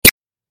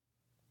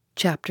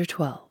Chapter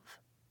 12.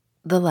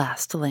 The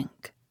Last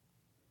Link.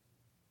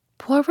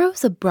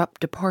 Poirot's abrupt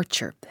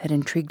departure had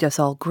intrigued us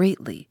all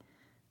greatly.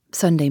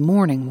 Sunday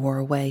morning wore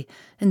away,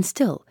 and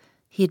still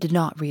he did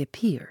not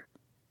reappear.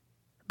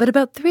 But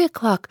about 3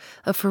 o'clock,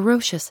 a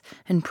ferocious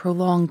and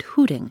prolonged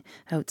hooting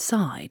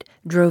outside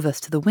drove us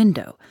to the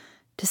window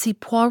to see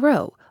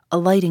Poirot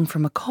alighting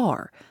from a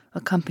car,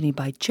 accompanied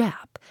by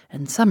Japp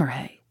and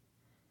Summerhay.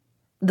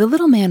 The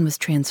little man was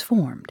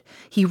transformed.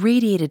 He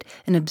radiated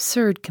an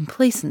absurd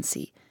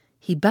complacency.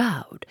 He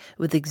bowed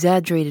with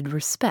exaggerated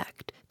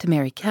respect to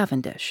Mary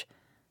Cavendish.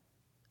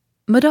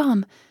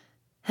 "Madame,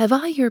 have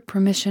I your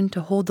permission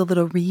to hold a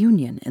little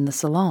reunion in the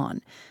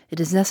salon? It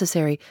is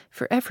necessary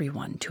for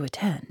everyone to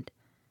attend."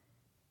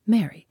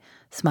 Mary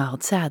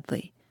smiled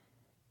sadly.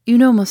 "You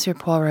know, Monsieur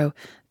Poirot,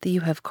 that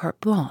you have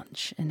carte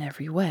blanche in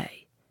every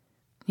way."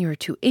 "You are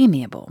too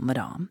amiable,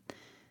 madame."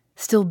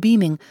 Still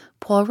beaming,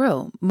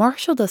 Poirot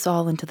marshaled us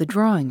all into the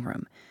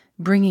drawing-room,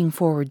 bringing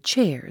forward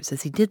chairs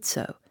as he did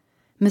so.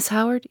 "Miss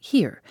Howard,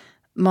 here.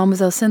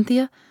 Mademoiselle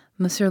Cynthia,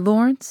 Monsieur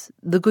Lawrence,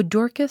 the good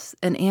Dorcas,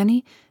 and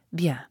Annie.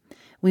 Bien.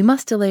 We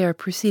must delay our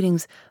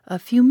proceedings a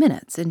few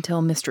minutes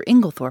until Mr.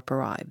 Inglethorpe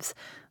arrives.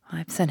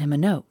 I've sent him a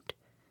note."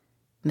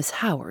 Miss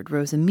Howard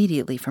rose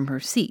immediately from her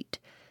seat.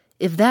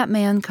 "If that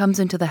man comes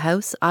into the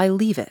house, I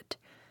leave it."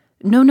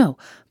 No,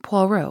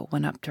 Poirot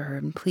went up to her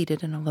and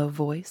pleaded in a low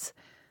voice.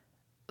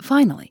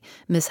 Finally,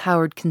 Miss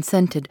Howard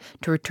consented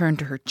to return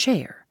to her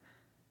chair.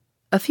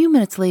 A few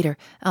minutes later,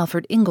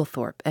 Alfred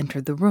Inglethorpe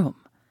entered the room.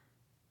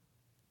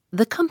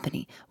 The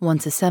company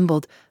once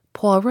assembled,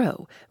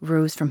 Poirot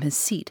rose from his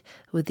seat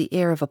with the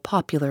air of a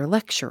popular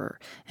lecturer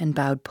and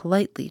bowed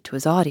politely to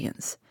his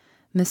audience.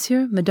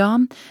 "Monsieur,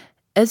 Madame,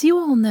 as you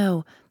all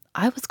know,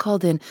 I was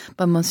called in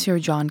by Monsieur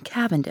John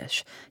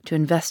Cavendish to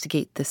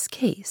investigate this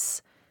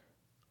case.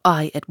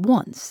 I at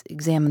once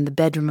examined the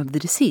bedroom of the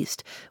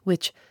deceased,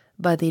 which,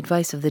 by the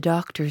advice of the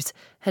doctors,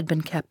 had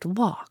been kept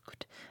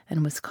locked,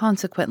 and was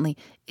consequently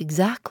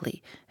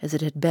exactly as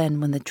it had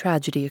been when the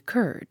tragedy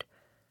occurred.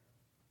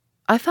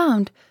 I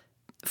found,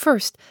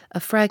 first, a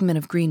fragment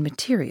of green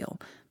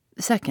material,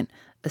 second,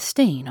 a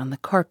stain on the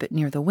carpet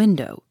near the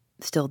window,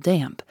 still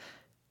damp,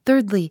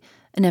 thirdly,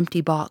 an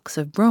empty box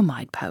of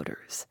bromide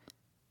powders.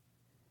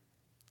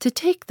 To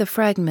take the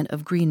fragment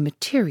of green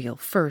material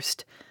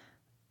first,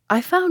 I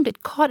found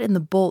it caught in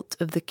the bolt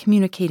of the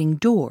communicating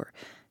door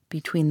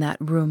between that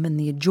room and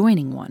the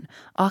adjoining one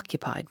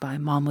occupied by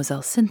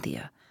Mademoiselle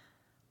Cynthia.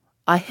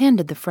 I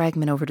handed the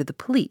fragment over to the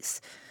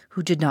police,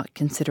 who did not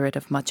consider it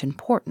of much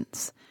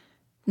importance,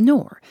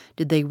 nor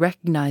did they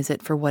recognize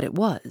it for what it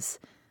was,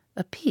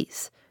 a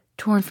piece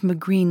torn from a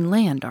green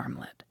land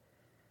armlet.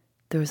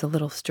 There was a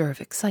little stir of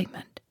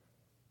excitement.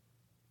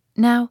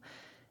 Now,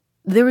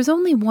 there was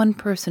only one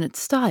person at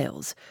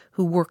Styles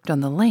who worked on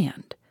the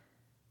land,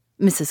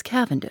 Mrs.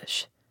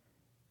 Cavendish.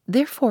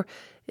 Therefore,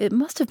 it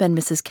must have been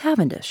Mrs.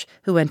 Cavendish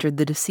who entered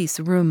the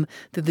deceased's room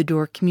through the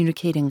door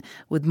communicating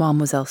with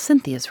Mademoiselle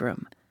Cynthia's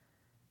room.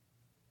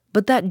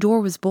 "But that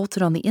door was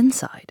bolted on the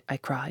inside," I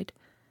cried.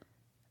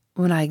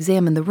 "When I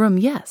examined the room,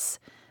 yes,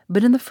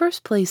 but in the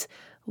first place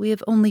we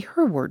have only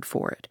her word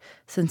for it,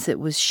 since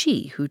it was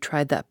she who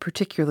tried that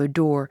particular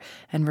door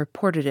and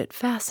reported it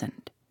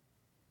fastened.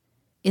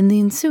 In the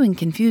ensuing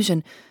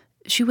confusion,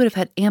 she would have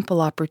had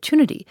ample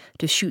opportunity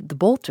to shoot the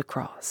bolt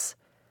across.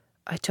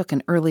 I took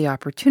an early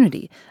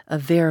opportunity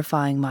of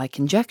verifying my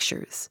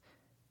conjectures.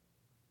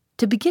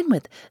 To begin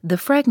with, the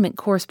fragment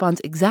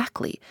corresponds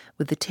exactly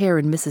with the tear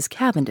in Mrs.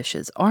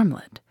 Cavendish's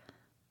armlet.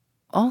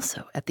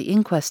 Also, at the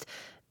inquest,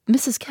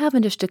 Mrs.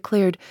 Cavendish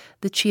declared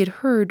that she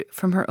had heard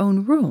from her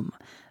own room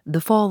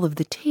the fall of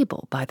the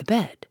table by the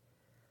bed.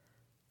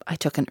 I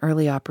took an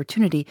early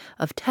opportunity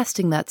of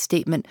testing that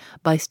statement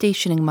by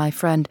stationing my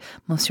friend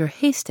Monsieur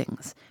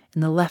Hastings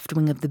in the left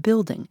wing of the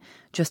building,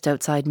 just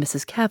outside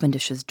Mrs.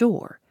 Cavendish's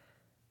door.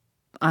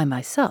 I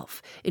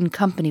myself, in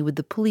company with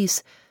the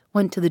police,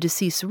 went to the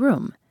deceased's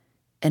room,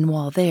 and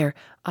while there,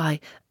 I,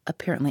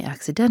 apparently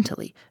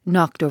accidentally,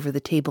 knocked over the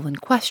table in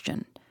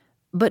question,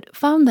 but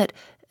found that,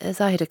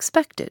 as I had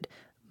expected,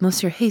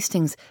 Monsieur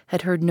Hastings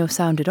had heard no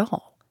sound at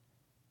all.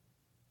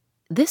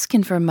 This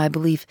confirmed my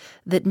belief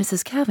that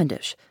Mrs.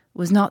 Cavendish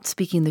was not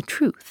speaking the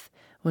truth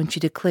when she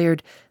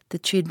declared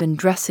that she had been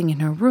dressing in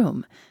her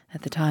room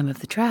at the time of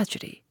the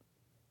tragedy.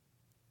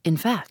 In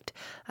fact,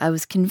 I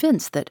was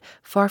convinced that,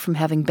 far from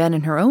having been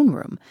in her own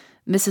room,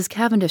 Mrs.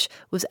 Cavendish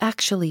was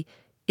actually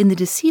in the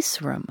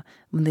deceased's room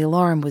when the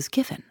alarm was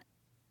given.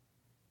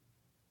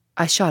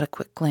 I shot a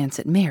quick glance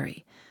at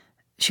Mary.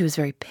 She was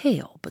very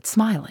pale, but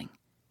smiling.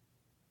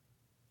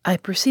 I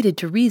proceeded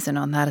to reason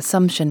on that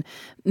assumption.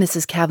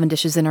 Mrs.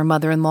 Cavendish is in her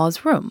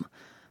mother-in-law's room.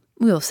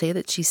 We'll say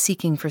that she's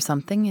seeking for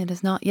something and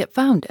has not yet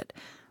found it.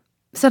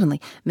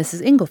 Suddenly,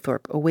 Mrs.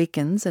 Inglethorpe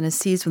awakens and is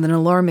seized with an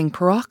alarming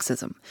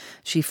paroxysm.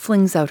 She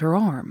flings out her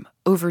arm,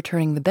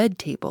 overturning the bed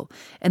table,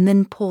 and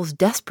then pulls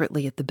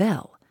desperately at the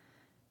bell.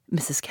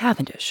 Mrs.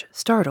 Cavendish,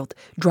 startled,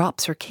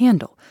 drops her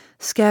candle,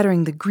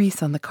 scattering the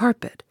grease on the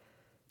carpet.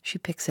 She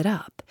picks it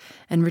up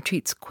and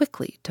retreats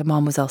quickly to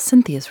Mademoiselle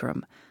Cynthia's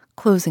room,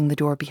 closing the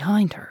door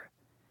behind her.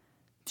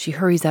 She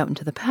hurries out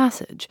into the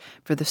passage,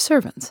 for the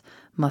servants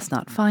must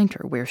not find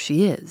her where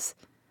she is.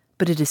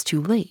 But it is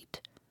too late.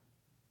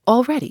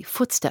 Already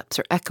footsteps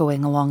are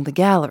echoing along the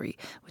gallery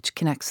which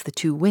connects the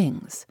two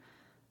wings.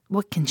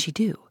 What can she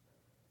do?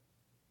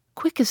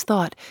 Quick as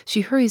thought,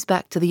 she hurries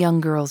back to the young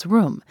girl's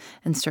room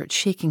and starts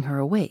shaking her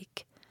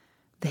awake.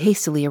 The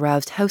hastily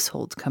aroused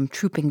household come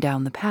trooping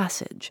down the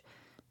passage.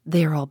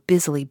 They are all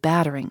busily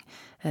battering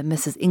at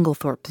Mrs.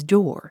 Inglethorpe's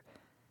door.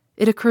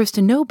 It occurs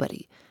to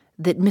nobody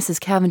that Mrs.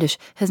 Cavendish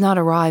has not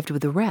arrived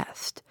with the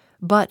rest,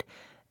 but,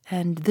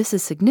 and this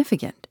is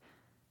significant,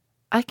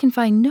 I can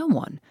find no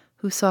one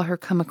who saw her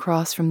come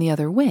across from the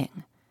other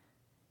wing.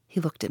 He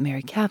looked at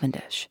Mary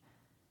Cavendish.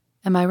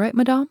 Am I right,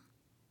 madame?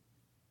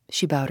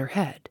 She bowed her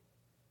head.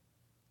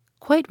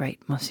 Quite right,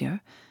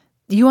 monsieur.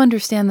 You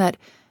understand that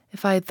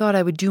if I had thought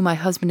I would do my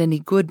husband any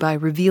good by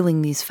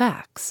revealing these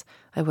facts,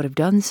 I would have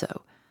done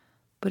so,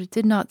 but it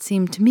did not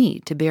seem to me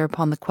to bear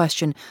upon the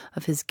question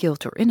of his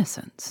guilt or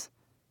innocence.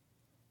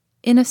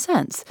 In a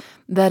sense,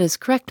 that is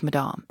correct,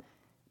 madame,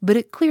 but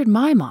it cleared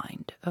my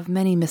mind of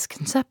many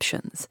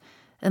misconceptions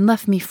and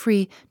left me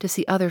free to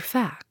see other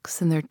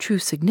facts in their true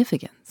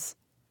significance.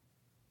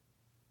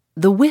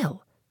 The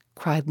will,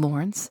 cried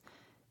Lawrence.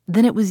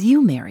 Then it was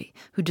you, Mary,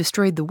 who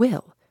destroyed the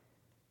will.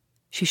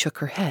 She shook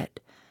her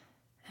head,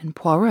 and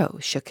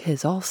Poirot shook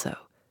his also.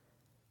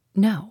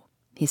 No,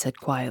 he said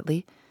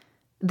quietly,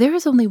 there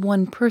is only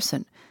one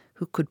person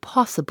who could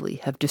possibly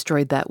have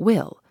destroyed that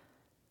will,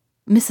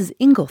 Mrs.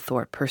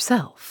 Inglethorpe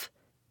herself.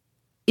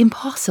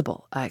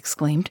 Impossible, I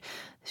exclaimed.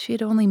 She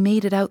had only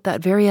made it out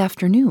that very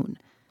afternoon.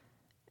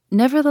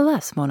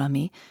 Nevertheless, mon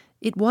ami,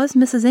 it was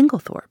Mrs.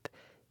 Inglethorpe,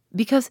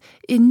 because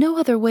in no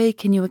other way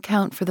can you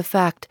account for the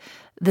fact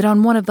that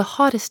on one of the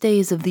hottest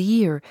days of the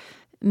year,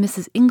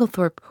 Mrs.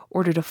 Inglethorpe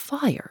ordered a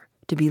fire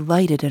to be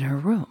lighted in her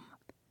room.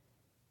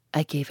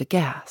 I gave a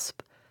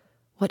gasp.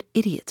 What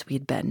idiots we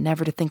had been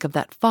never to think of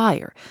that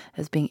fire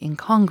as being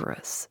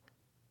incongruous.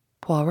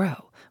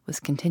 Poirot was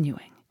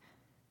continuing.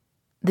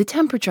 The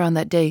temperature on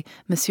that day,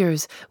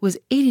 messieurs, was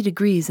 80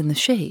 degrees in the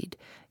shade,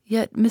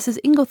 yet Mrs.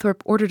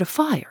 Inglethorpe ordered a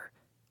fire.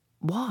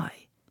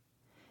 Why?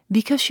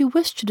 Because she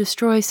wished to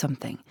destroy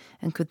something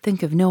and could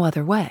think of no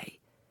other way.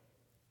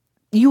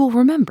 You will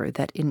remember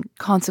that in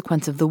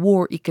consequence of the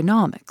war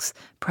economics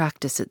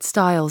practiced at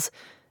Styles,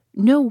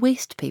 no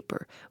waste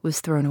paper was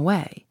thrown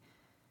away.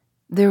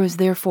 There was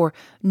therefore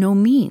no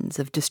means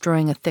of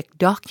destroying a thick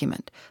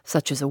document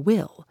such as a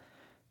will.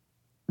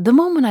 The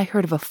moment I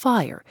heard of a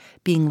fire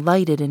being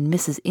lighted in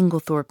Mrs.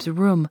 Inglethorpe's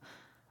room,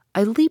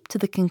 I leaped to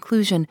the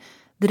conclusion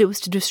that it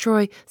was to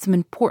destroy some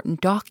important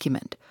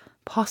document,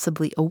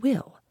 possibly a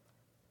will.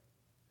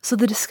 So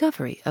the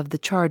discovery of the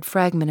charred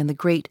fragment in the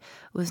grate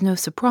was no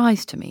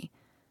surprise to me.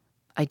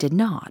 I did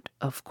not,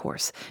 of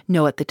course,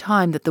 know at the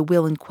time that the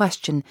will in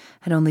question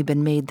had only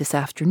been made this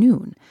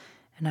afternoon,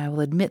 and I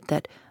will admit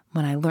that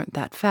when I learnt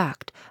that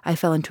fact, I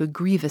fell into a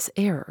grievous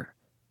error.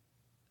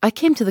 I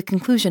came to the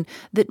conclusion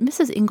that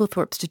Mrs.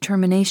 Inglethorpe's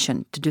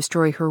determination to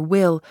destroy her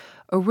will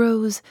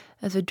arose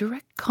as a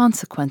direct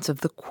consequence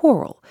of the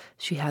quarrel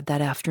she had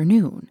that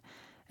afternoon,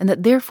 and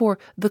that therefore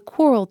the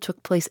quarrel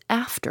took place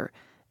after,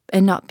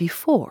 and not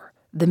before,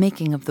 the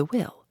making of the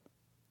will.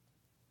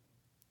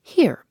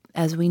 Here,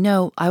 as we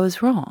know, I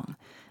was wrong,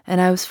 and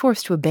I was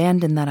forced to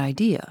abandon that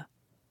idea.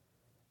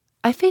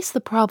 I faced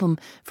the problem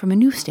from a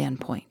new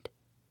standpoint.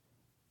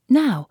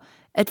 Now,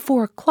 at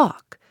 4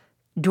 o'clock,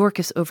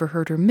 Dorcas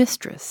overheard her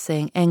mistress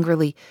saying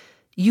angrily,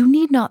 "You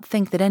need not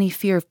think that any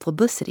fear of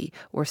publicity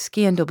or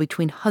scandal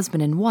between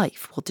husband and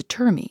wife will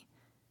deter me."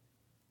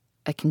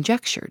 I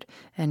conjectured,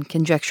 and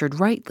conjectured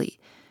rightly,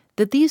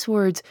 that these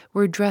words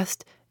were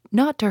addressed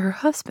not to her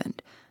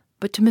husband,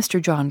 but to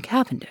Mr. John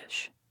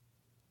Cavendish.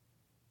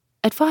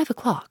 At 5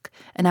 o'clock,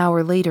 an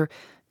hour later,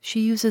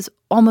 she uses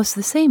almost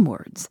the same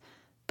words,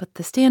 but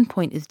the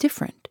standpoint is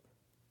different.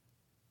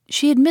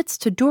 She admits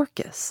to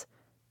Dorcas,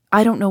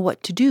 "I don't know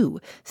what to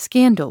do.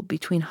 Scandal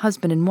between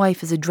husband and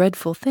wife is a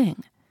dreadful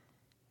thing."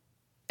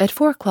 At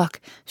 4 o'clock,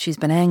 she's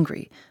been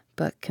angry,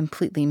 but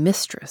completely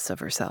mistress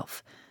of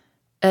herself.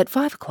 At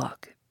 5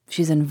 o'clock,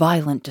 she's in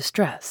violent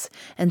distress,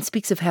 and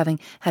speaks of having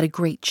had a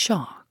great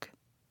shock.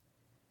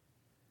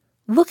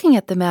 Looking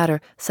at the matter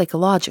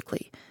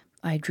psychologically,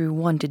 I drew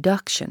one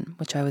deduction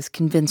which I was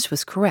convinced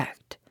was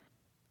correct.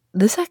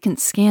 The second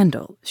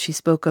scandal she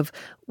spoke of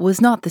was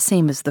not the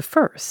same as the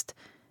first,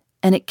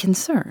 and it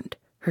concerned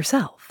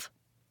herself.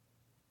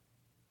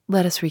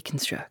 Let us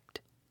reconstruct.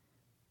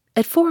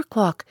 At 4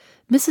 o'clock,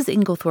 Mrs.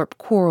 Inglethorpe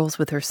quarrels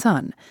with her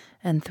son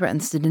and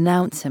threatens to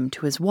denounce him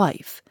to his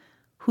wife,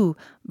 who,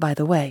 by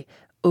the way,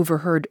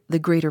 overheard the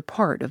greater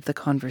part of the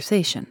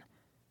conversation.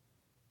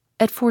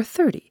 At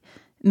 4:30,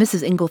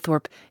 Mrs.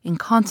 Inglethorpe, in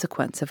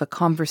consequence of a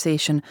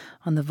conversation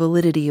on the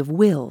validity of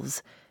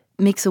wills,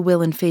 makes a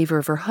will in favor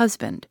of her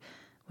husband,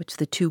 which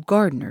the two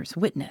gardeners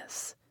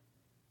witness.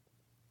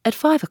 At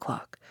 5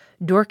 o'clock,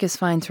 Dorcas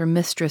finds her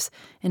mistress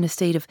in a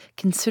state of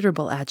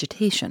considerable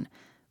agitation,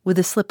 with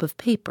a slip of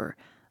paper,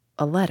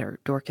 a letter,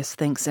 Dorcas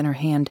thinks, in her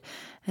hand,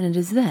 and it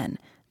is then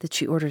that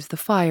she orders the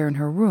fire in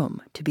her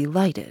room to be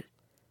lighted.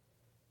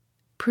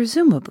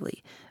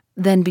 Presumably,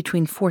 then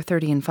between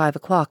 4:30 and 5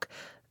 o'clock,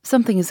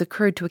 something has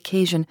occurred to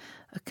occasion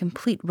a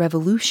complete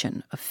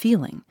revolution of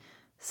feeling,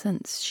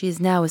 since she is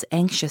now as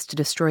anxious to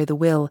destroy the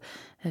will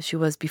as she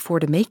was before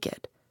to make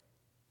it.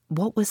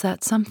 What was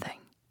that something?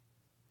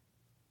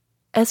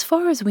 As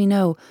far as we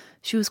know,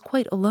 she was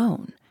quite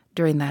alone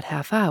during that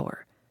half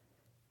hour.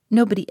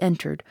 Nobody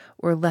entered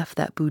or left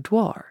that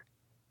boudoir.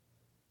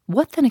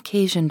 What then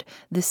occasioned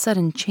this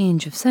sudden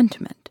change of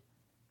sentiment?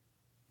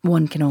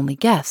 One can only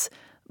guess,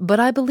 but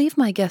I believe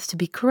my guess to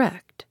be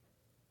correct.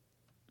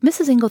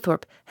 Mrs.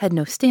 Inglethorpe had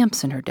no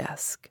stamps in her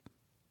desk.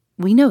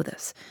 We know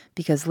this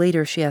because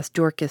later she asked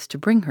Dorcas to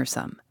bring her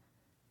some.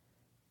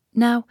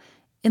 Now,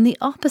 in the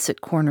opposite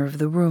corner of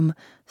the room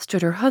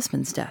stood her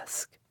husband's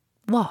desk,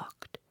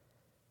 locked.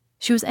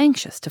 She was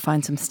anxious to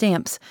find some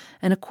stamps,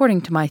 and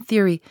according to my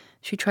theory,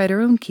 she tried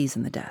her own keys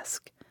in the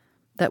desk.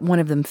 That one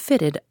of them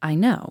fitted, I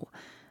know.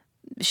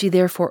 She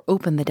therefore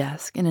opened the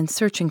desk, and in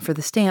searching for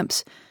the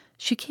stamps,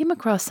 she came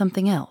across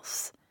something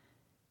else.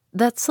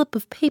 That slip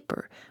of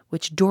paper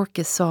which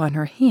Dorcas saw in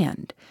her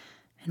hand,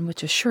 and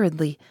which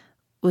assuredly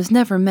was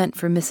never meant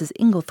for Mrs.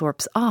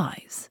 Inglethorpe's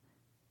eyes.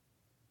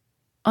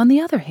 On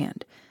the other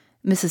hand,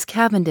 Mrs.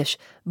 Cavendish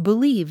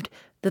believed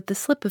that the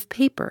slip of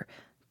paper,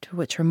 to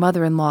which her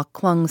mother-in-law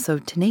clung so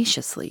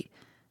tenaciously,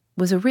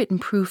 was a written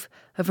proof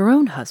of her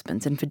own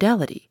husband's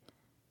infidelity.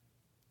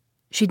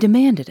 She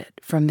demanded it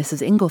from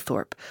Mrs.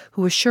 Inglethorpe,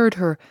 who assured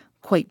her,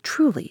 quite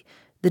truly,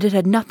 that it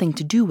had nothing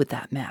to do with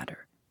that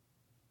matter.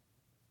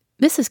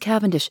 Mrs.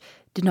 Cavendish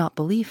did not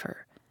believe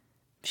her.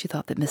 She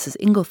thought that Mrs.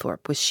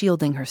 Inglethorpe was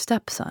shielding her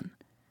stepson.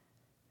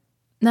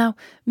 Now,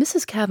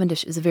 Mrs.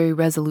 Cavendish is a very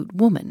resolute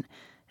woman,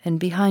 and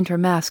behind her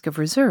mask of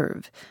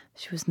reserve,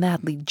 she was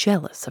madly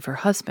jealous of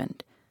her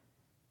husband.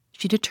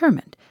 She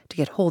determined to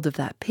get hold of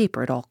that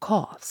paper at all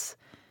costs,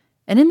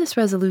 and in this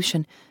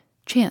resolution,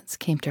 chance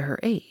came to her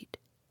aid.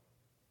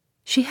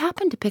 She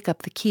happened to pick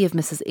up the key of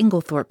Mrs.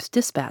 Inglethorpe's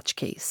dispatch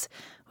case,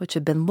 which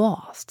had been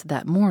lost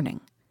that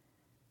morning.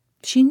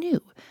 She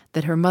knew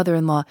that her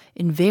mother-in-law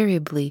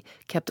invariably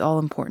kept all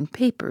important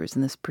papers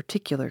in this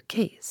particular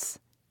case.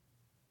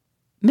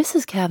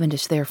 Mrs.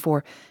 Cavendish,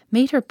 therefore,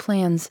 made her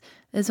plans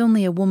as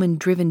only a woman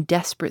driven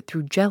desperate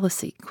through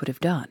jealousy could have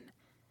done.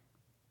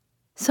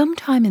 Some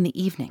time in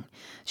the evening,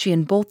 she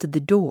unbolted the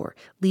door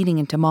leading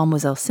into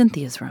Mademoiselle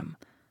Cynthia's room.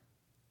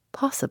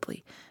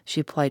 Possibly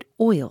she applied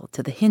oil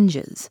to the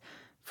hinges,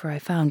 for I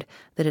found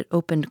that it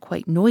opened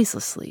quite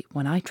noiselessly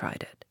when I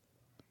tried it.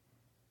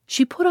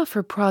 She put off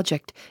her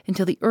project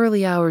until the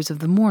early hours of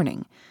the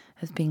morning,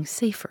 as being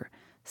safer,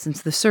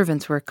 since the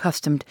servants were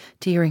accustomed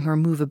to hearing her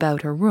move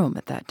about her room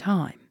at that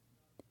time.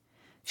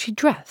 She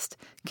dressed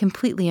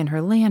completely in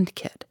her land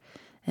kit,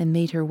 and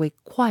made her way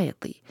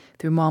quietly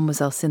through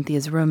Mademoiselle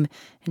Cynthia's room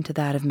into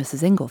that of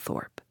Mrs.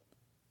 Inglethorpe.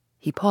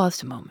 He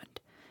paused a moment,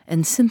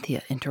 and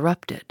Cynthia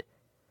interrupted.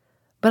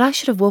 "But I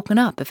should have woken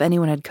up if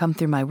anyone had come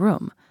through my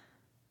room."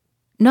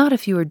 "Not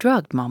if you were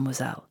drugged,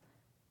 mademoiselle."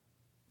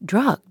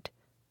 "Drugged?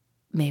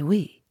 Mais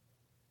oui.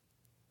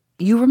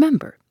 You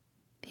remember,"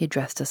 he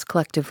addressed us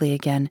collectively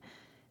again,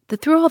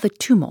 "that through all the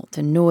tumult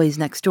and noise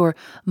next door,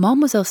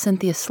 Mademoiselle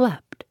Cynthia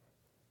slept.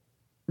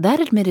 That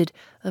admitted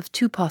of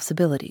two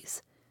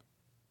possibilities.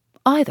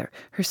 Either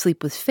her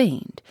sleep was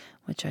feigned,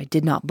 which I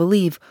did not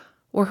believe,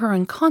 or her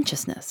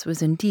unconsciousness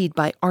was indeed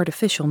by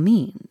artificial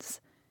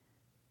means.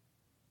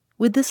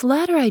 With this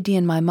latter idea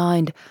in my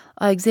mind,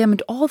 I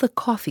examined all the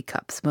coffee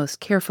cups most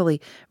carefully,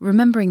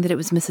 remembering that it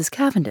was Mrs.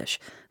 Cavendish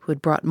who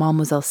had brought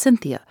Mademoiselle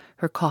Cynthia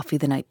her coffee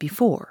the night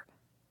before.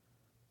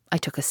 I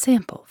took a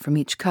sample from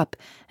each cup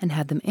and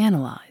had them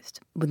analyzed,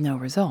 with no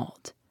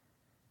result.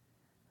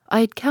 I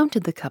had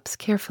counted the cups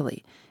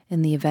carefully,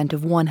 in the event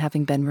of one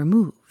having been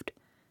removed.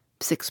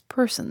 6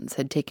 persons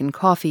had taken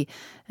coffee,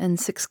 and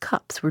 6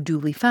 cups were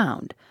duly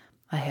found.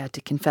 I had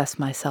to confess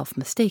myself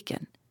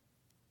mistaken.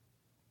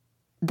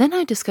 Then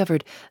I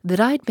discovered that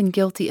I had been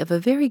guilty of a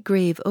very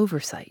grave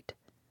oversight.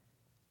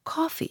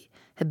 Coffee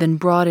had been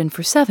brought in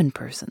for 7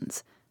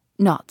 persons,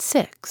 not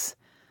 6,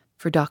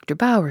 for Dr.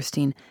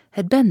 Bauerstein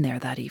had been there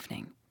that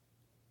evening.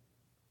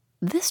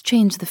 This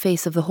changed the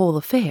face of the whole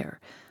affair,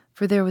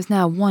 for there was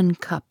now 1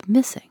 cup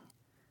missing.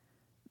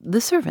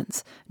 The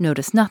servants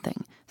noticed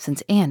nothing,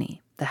 since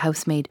Annie, the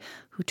housemaid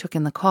who took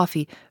in the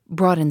coffee,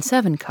 brought in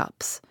 7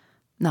 cups,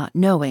 not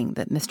knowing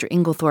that Mr.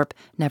 Inglethorpe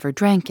never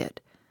drank it,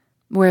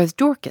 whereas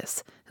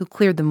Dorcas, who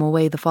cleared them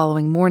away the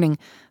following morning,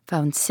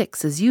 found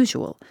 6 as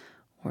usual,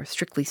 or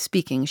strictly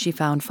speaking she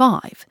found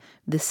 5,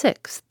 the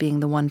 6th being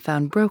the one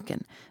found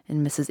broken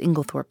in Mrs.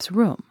 Inglethorpe's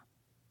room.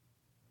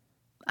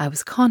 I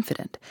was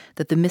confident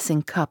that the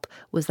missing cup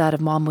was that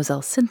of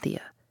Mademoiselle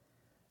Cynthia.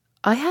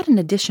 I had an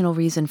additional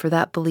reason for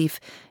that belief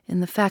in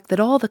the fact that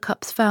all the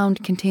cups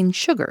found contained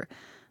sugar,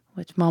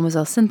 which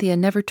Mademoiselle Cynthia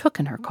never took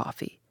in her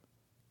coffee.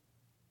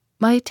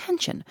 My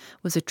attention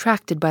was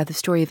attracted by the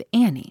story of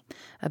Annie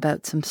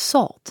about some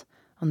salt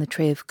on the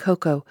tray of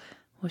cocoa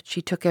which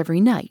she took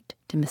every night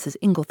to Mrs.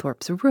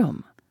 Inglethorpe's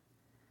room.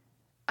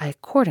 I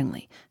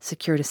accordingly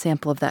secured a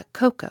sample of that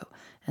cocoa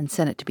and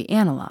sent it to be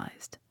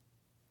analyzed.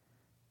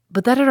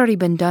 But that had already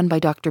been done by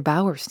Dr.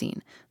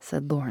 Bauerstein,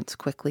 said Lawrence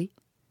quickly.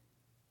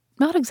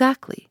 Not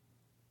exactly.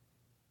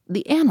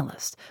 The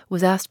analyst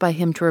was asked by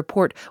him to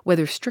report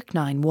whether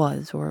strychnine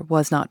was or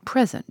was not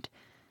present.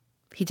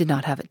 He did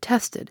not have it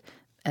tested,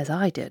 as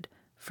I did,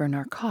 for a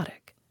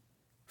narcotic.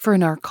 For a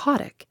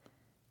narcotic?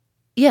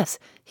 Yes,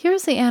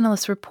 here's the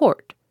analyst's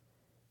report.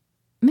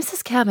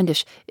 Mrs.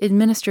 Cavendish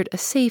administered a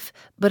safe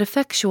but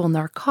effectual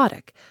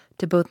narcotic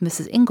to both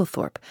Mrs.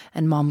 Inglethorpe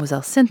and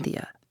Mademoiselle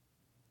Cynthia.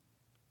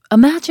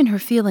 Imagine her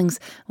feelings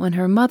when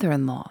her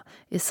mother-in-law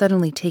is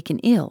suddenly taken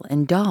ill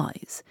and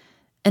dies,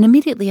 and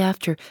immediately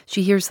after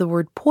she hears the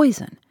word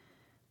poison.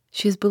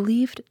 She has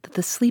believed that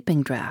the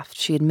sleeping draught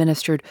she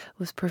administered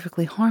was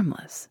perfectly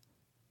harmless.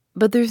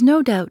 But there's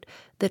no doubt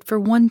that for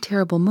one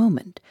terrible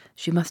moment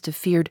she must have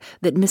feared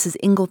that Mrs.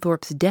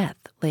 Inglethorpe's death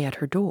lay at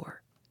her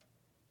door.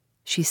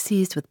 She's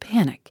seized with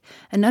panic,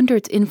 and under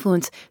its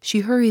influence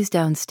she hurries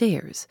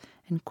downstairs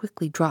and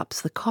quickly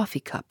drops the coffee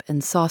cup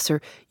and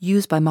saucer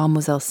used by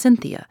Mademoiselle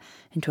Cynthia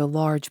into a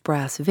large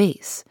brass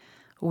vase,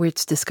 where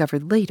it's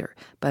discovered later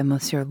by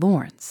Monsieur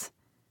Lawrence.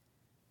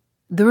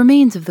 The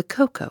remains of the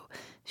cocoa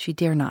she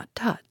dare not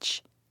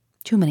touch.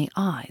 Too many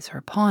eyes are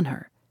upon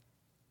her.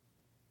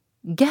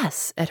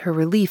 Guess at her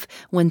relief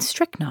when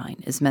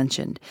strychnine is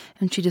mentioned,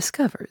 and she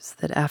discovers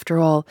that, after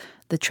all,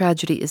 the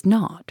tragedy is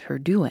not her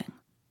doing.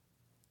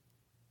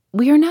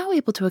 We are now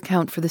able to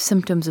account for the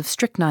symptoms of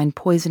strychnine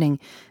poisoning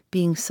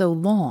being so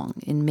long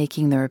in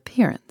making their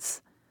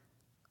appearance.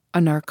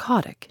 A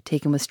narcotic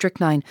taken with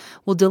strychnine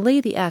will delay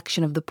the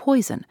action of the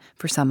poison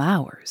for some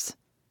hours.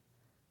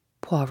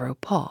 Poirot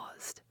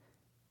paused.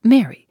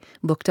 Mary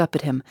looked up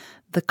at him,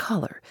 the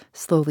color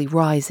slowly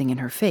rising in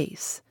her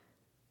face.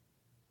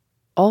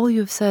 All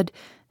you have said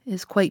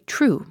is quite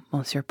true,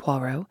 Monsieur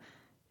Poirot.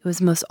 It was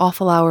the most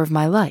awful hour of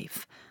my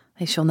life.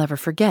 I shall never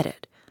forget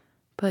it.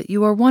 But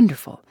you are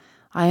wonderful.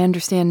 I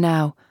understand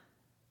now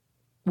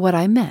what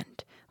I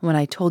meant when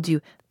I told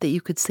you that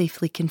you could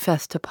safely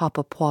confess to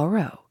Papa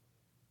Poirot.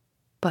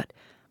 But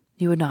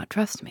you would not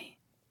trust me.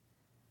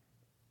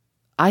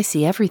 I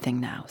see everything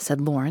now, said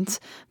Lawrence.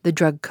 The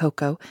drugged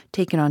cocoa,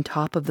 taken on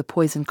top of the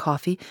poisoned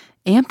coffee,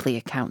 amply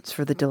accounts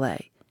for the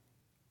delay.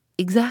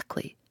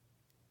 Exactly.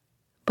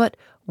 But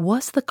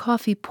was the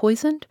coffee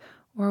poisoned,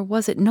 or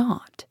was it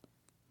not?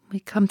 We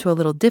come to a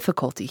little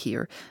difficulty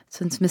here,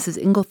 since Mrs.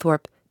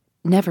 Inglethorpe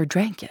never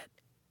drank it.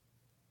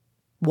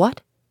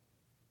 What?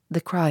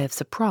 The cry of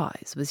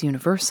surprise was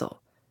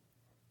universal.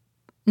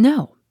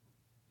 No.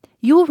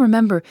 You will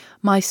remember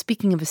my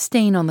speaking of a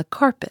stain on the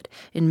carpet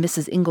in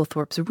Mrs.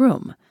 Inglethorpe's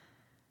room.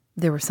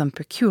 There were some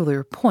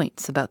peculiar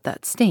points about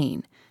that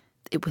stain.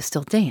 It was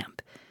still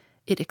damp.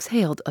 It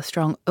exhaled a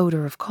strong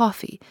odor of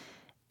coffee,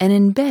 and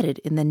embedded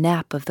in the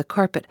nap of the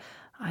carpet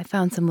I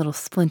found some little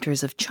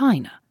splinters of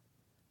china.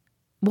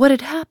 What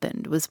had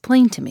happened was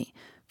plain to me,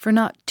 for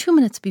not 2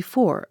 minutes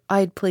before I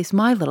had placed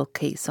my little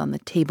case on the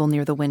table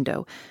near the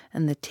window,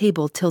 and the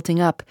table tilting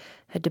up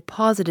had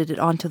deposited it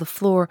onto the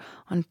floor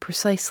on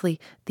precisely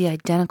the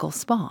identical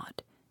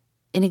spot,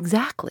 in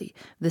exactly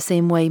the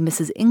same way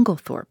Mrs.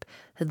 Inglethorpe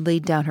had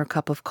laid down her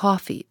cup of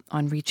coffee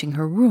on reaching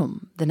her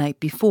room the night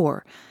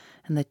before,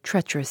 and the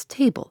treacherous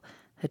table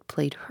had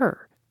played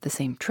her the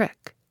same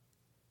trick.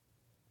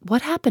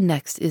 What happened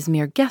next is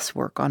mere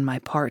guesswork on my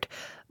part,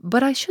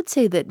 but I should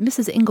say that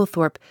Mrs.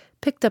 Inglethorpe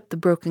picked up the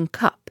broken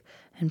cup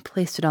and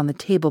placed it on the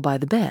table by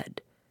the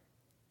bed.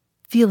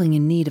 Feeling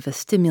in need of a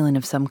stimulant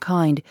of some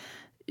kind,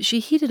 she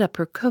heated up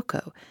her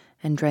cocoa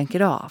and drank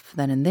it off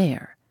then and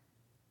there.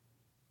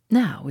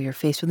 Now we are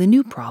faced with a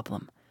new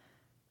problem.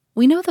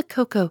 We know the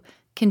cocoa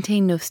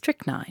contained no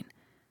strychnine.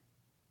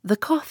 The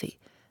coffee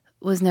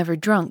was never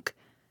drunk,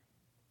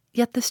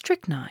 yet the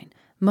strychnine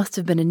must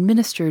have been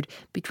administered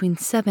between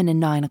 7 and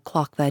 9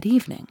 o'clock that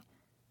evening.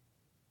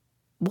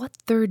 What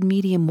third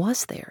medium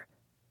was there?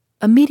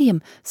 A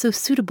medium so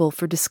suitable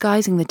for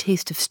disguising the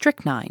taste of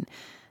strychnine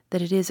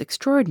that it is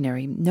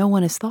extraordinary no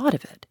one has thought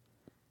of it.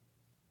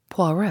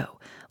 Poirot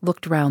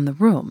looked round the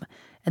room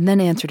and then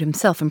answered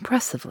himself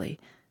impressively,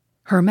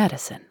 her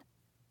medicine.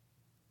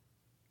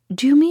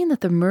 Do you mean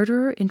that the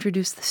murderer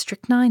introduced the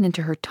strychnine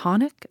into her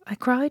tonic? I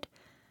cried.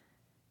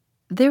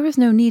 There was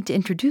no need to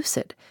introduce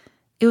it.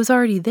 It was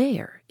already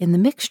there, in the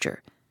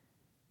mixture.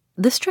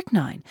 The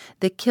strychnine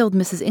that killed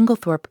Mrs.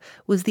 Inglethorpe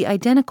was the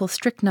identical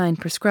strychnine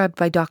prescribed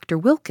by Dr.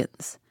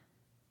 Wilkins.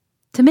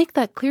 To make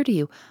that clear to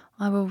you,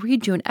 I will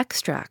read you an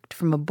extract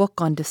from a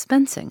book on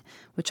dispensing,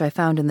 which I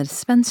found in the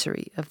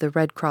dispensary of the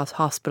Red Cross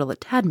Hospital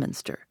at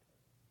Tadminster.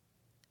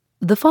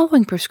 The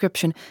following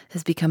prescription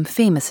has become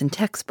famous in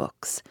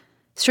textbooks: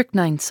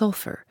 strychnine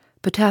sulfur,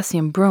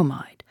 potassium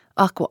bromide,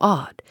 aqua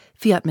odd,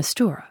 fiat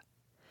mistura.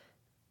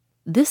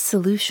 This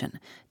solution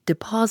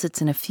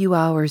deposits in a few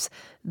hours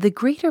the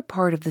greater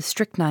part of the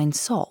strychnine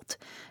salt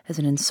as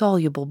an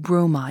insoluble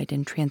bromide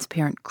in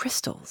transparent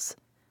crystals.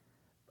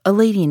 A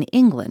lady in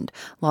England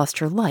lost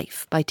her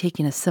life by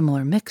taking a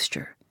similar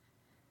mixture.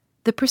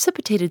 The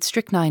precipitated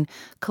strychnine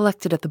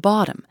collected at the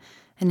bottom,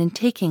 and in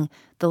taking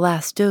the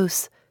last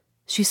dose,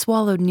 she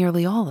swallowed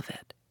nearly all of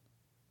it.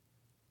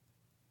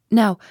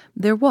 Now,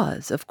 there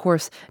was, of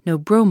course, no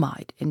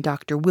bromide in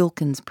Dr.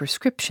 Wilkins'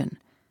 prescription.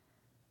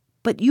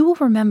 But you will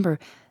remember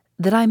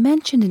that I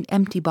mentioned an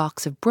empty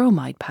box of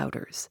bromide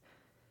powders.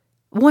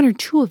 1 or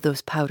 2 of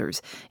those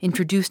powders,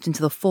 introduced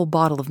into the full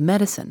bottle of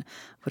medicine,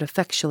 would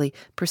effectually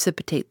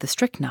precipitate the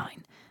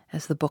strychnine,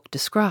 as the book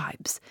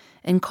describes,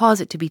 and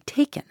cause it to be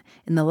taken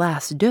in the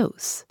last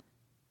dose.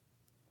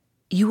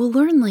 You will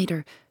learn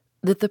later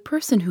that the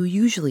person who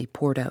usually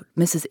poured out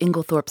Mrs.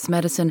 Inglethorpe's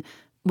medicine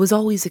was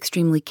always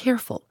extremely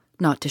careful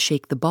not to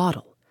shake the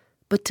bottle,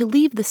 but to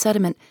leave the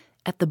sediment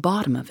at the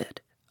bottom of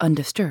it,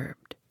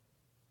 undisturbed.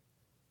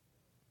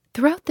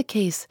 Throughout the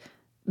case,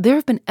 there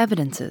have been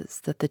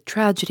evidences that the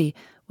tragedy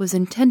was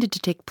intended to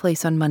take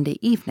place on Monday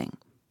evening.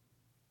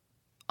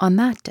 On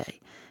that day,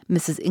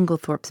 Mrs.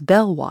 Inglethorpe's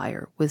bell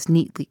wire was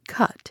neatly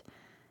cut,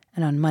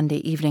 and on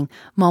Monday evening,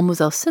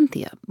 Mademoiselle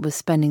Cynthia was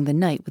spending the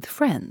night with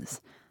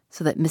friends,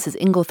 so that Mrs.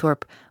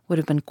 Inglethorpe would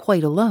have been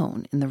quite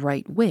alone in the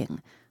right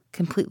wing,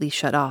 completely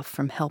shut off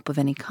from help of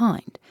any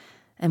kind,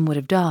 and would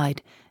have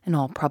died, in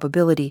all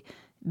probability,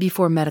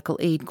 before medical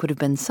aid could have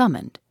been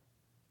summoned.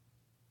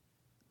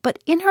 But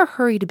in her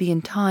hurry to be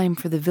in time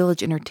for the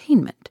village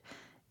entertainment,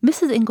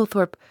 Mrs.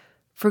 Inglethorpe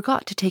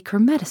forgot to take her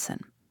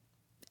medicine,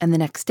 and the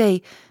next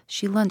day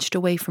she lunched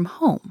away from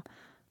home,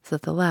 so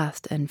that the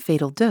last and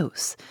fatal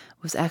dose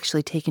was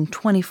actually taken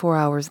 24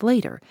 hours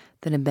later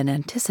than had been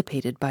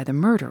anticipated by the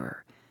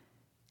murderer.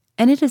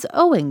 And it is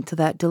owing to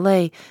that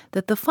delay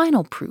that the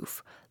final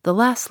proof, the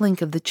last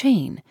link of the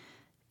chain,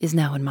 is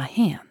now in my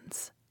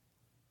hands.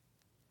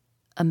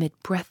 Amid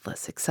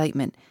breathless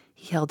excitement,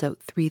 he held out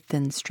 3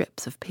 thin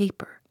strips of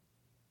paper.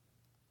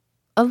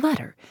 A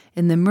letter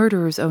in the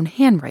murderer's own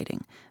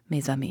handwriting,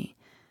 mes amis.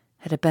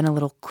 Had it been a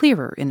little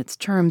clearer in its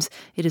terms,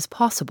 it is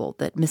possible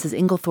that Mrs.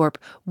 Inglethorpe,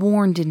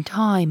 warned in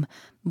time,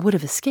 would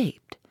have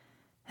escaped.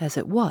 As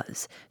it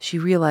was, she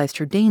realized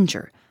her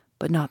danger,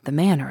 but not the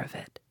manner of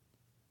it.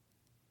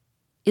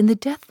 In the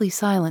deathly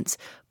silence,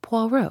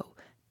 Poirot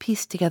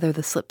pieced together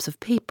the slips of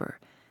paper,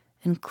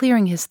 and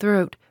clearing his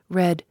throat,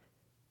 read,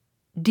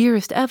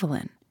 "Dearest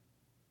Evelyn,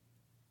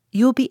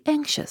 you will be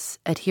anxious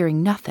at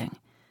hearing nothing.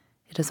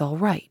 It is all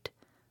right.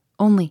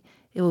 Only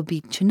it will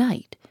be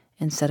tonight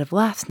instead of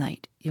last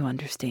night, you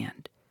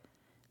understand.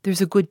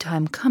 There's a good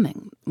time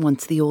coming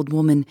once the old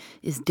woman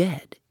is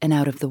dead and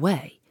out of the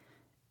way.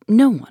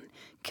 No one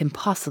can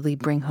possibly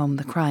bring home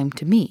the crime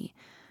to me.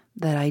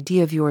 That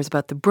idea of yours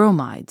about the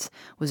bromides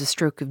was a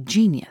stroke of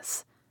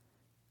genius.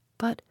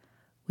 But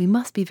we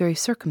must be very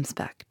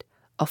circumspect.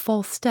 A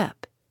false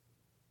step."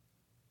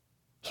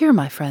 Here,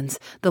 my friends,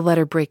 the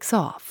letter breaks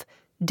off.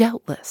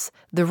 Doubtless,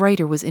 the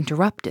writer was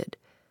interrupted.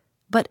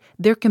 But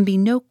there can be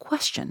no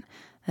question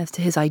as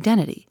to his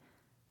identity.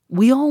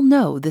 We all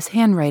know this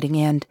handwriting,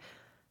 and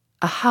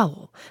a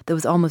howl that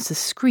was almost a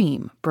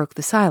scream broke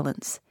the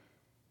silence.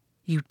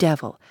 "You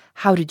devil,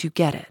 how did you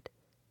get it?"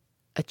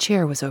 A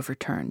chair was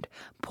overturned.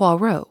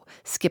 Poirot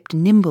skipped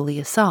nimbly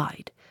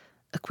aside.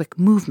 A quick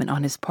movement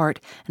on his part,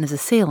 and his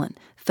assailant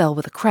fell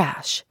with a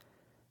crash.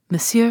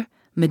 "Monsieur,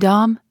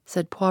 Madame,"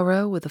 said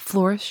Poirot with a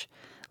flourish,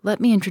 "let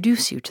me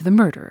introduce you to the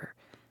murderer,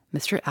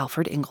 Mr.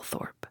 Alfred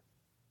Inglethorpe."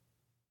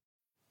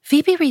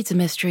 Phoebe Reads a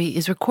Mystery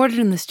is recorded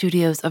in the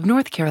studios of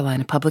North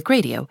Carolina Public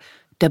Radio,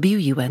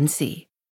 WUNC.